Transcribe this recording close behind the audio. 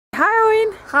Hi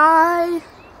Owen! Hi!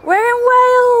 We're in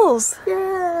Wales!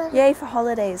 Yeah! Yay for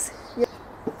holidays. Yeah.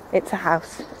 It's a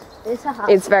house. It's a house.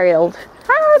 It's very old.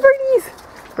 Hi birdies!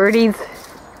 Birdies.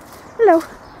 Hello.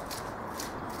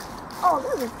 Oh,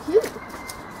 that is cute.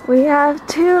 We have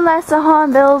two lesser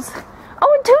hornbills.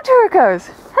 Oh, and two turcos.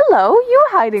 Hello, you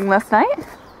were hiding last night.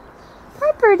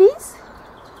 Hi birdies.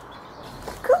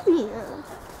 Come here.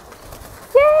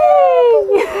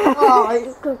 Yay! Oh,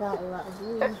 you could out of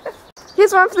that.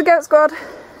 Here's one for the goat squad.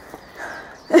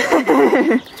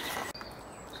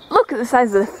 Look at the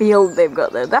size of the field they've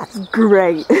got there. That's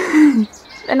great.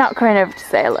 They're not coming over to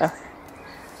say hello.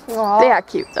 Aww. They are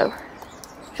cute though.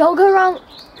 Shall we go around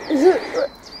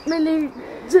mini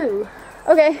zoo?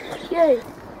 Okay. Yay.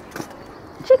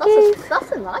 Chickies.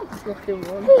 That's a nice looking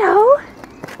one. Hello.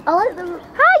 I like them.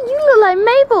 Hi, you look like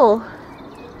Mabel.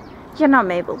 You're not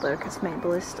Mabel though, because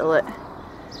Mabel is still at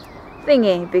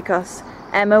thingy because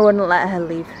Emma wouldn't let her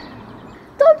leave.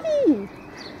 Doggy!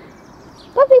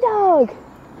 Puppy dog!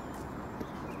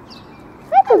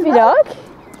 Hi, puppy dog!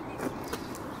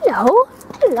 Hello!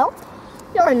 Hello.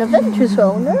 You're an adventure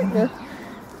zone, aren't you?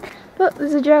 Look,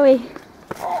 there's a Joey.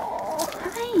 Oh.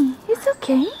 Hi, it's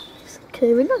okay. It's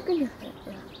okay, we're not gonna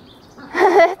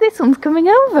hurt you. This one's coming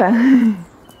over.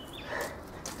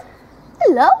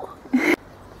 Hello!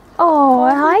 Oh,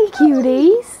 hi,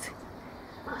 cuties.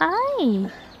 Hi.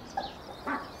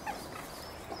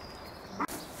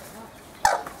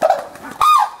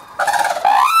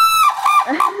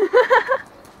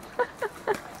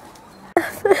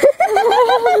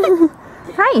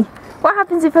 Hi. What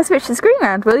happens if I switch the screen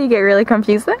around? Will you get really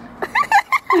confused then?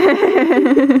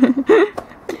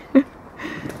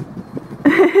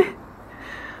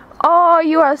 Oh,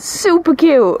 you are super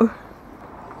cute.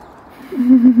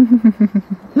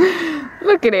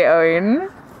 Look at it, Owen.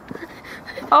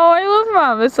 Oh, I love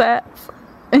marmosets.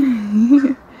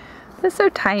 They're so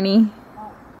tiny.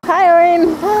 Hi,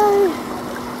 Owen. Hi.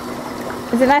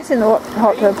 Is it nice in the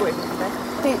hot tub?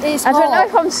 It's I don't know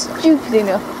if I'm stupid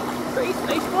enough.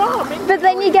 It's warm, isn't it? But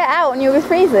then you get out and you'll be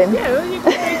freezing. Yeah, well, you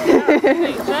can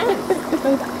take it out.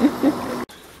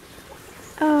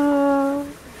 Oh,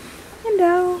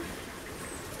 hello.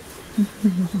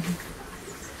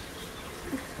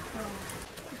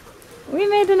 We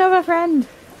made another friend.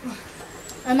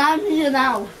 And I'm here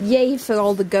now. Yay for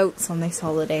all the goats on this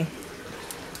holiday.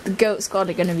 The goat squad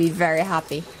are going to be very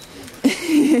happy.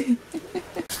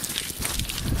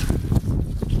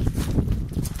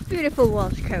 Beautiful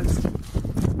Welsh coast.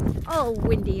 All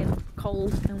windy and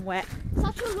cold and wet.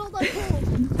 That's what not that cool.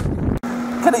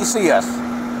 Can it see us?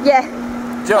 Yeah,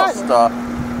 Just,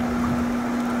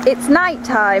 it's night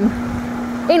time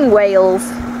in Wales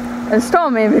and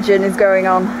storm imaging is going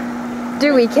on.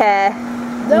 Do we care?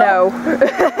 No.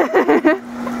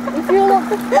 If you look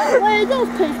that way, there's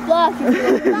pitch black. If you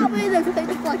look that way, there's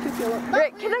pitch black. If you look that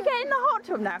Right, way, can I get in the hot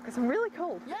tub now? Because I'm really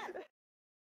cold. yeah.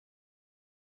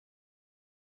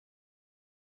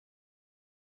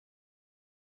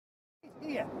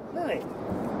 Here, Lily.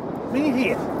 Bring it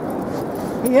here.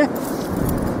 Here.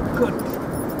 Good.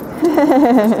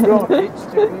 Right, it's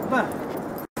turning it back.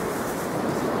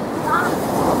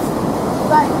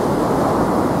 Right.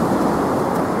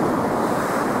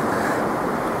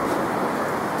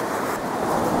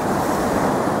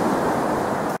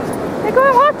 They're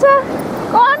going water.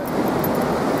 Go on.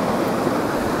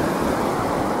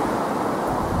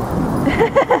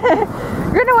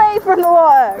 Run away from the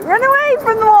water. Run away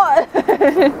from the water.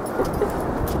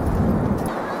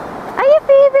 Hiya,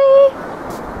 Phoebe.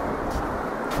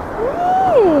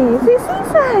 Hey, is it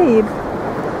seaside?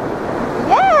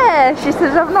 Yeah, she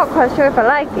says I'm not quite sure if I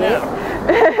like it.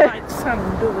 Like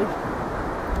sand, do we?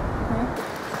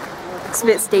 It's a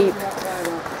bit steep.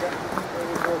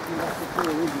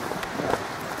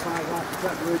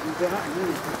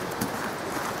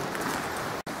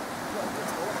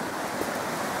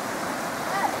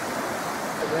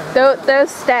 Those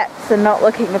steps are not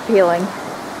looking appealing.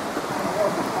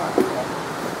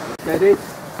 Steady.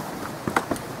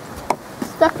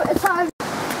 Step at a time.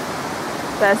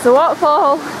 There's the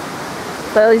waterfall.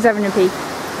 Lily's having a pee.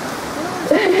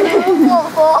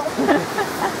 Waterfall.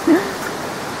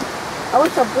 I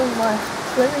wish I'd bring my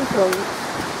swimming clothes.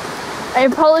 I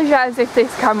apologise if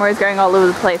this camera is going all over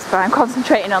the place, but I'm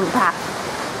concentrating on the path.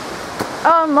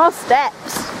 Oh, more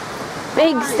steps.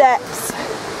 Big steps.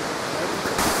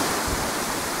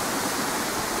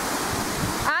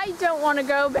 I don't want to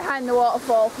go behind the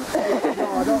waterfall. No,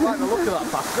 I don't like the look of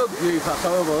that path. Good grief, that's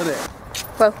horrible, isn't it?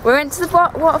 Well, we went to the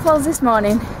waterfalls this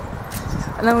morning,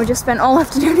 and then we just spent all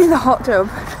afternoon in the hot tub.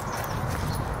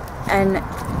 And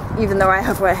even though I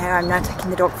have wet hair, I'm now taking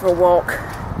the dog for a walk.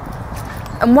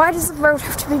 And why does the road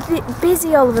have to be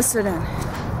busy all of a sudden?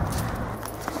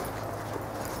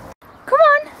 Come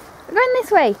on, we're going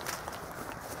this way.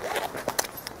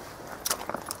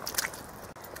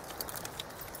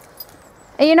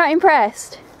 Are you not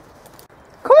impressed?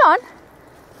 Come on.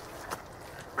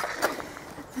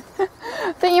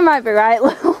 I think you might be right,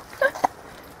 Lil.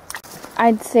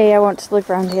 I'd say I want to live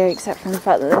around here except for the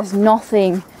fact that there's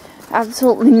nothing,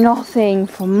 absolutely nothing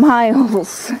for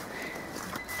miles. Do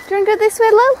you want to go this way,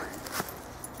 Lil?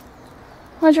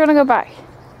 Or do you want to go back?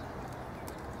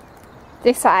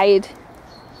 This side.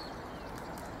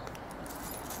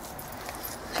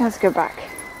 She has to go back.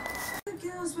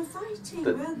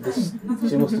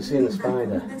 She must have seen the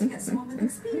spider.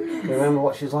 Remember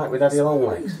what she's like with Daddy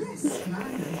Longlegs?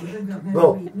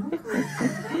 Well.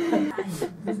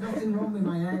 There's nothing wrong with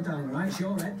my hair dye, right? It's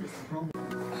your head that's the problem.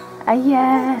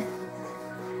 Yeah.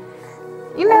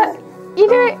 You know, you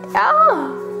do it.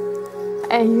 Oh!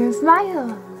 And you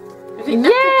smile. Yay!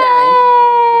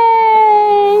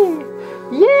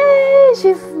 Yay!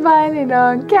 She's smiling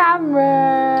on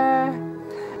camera.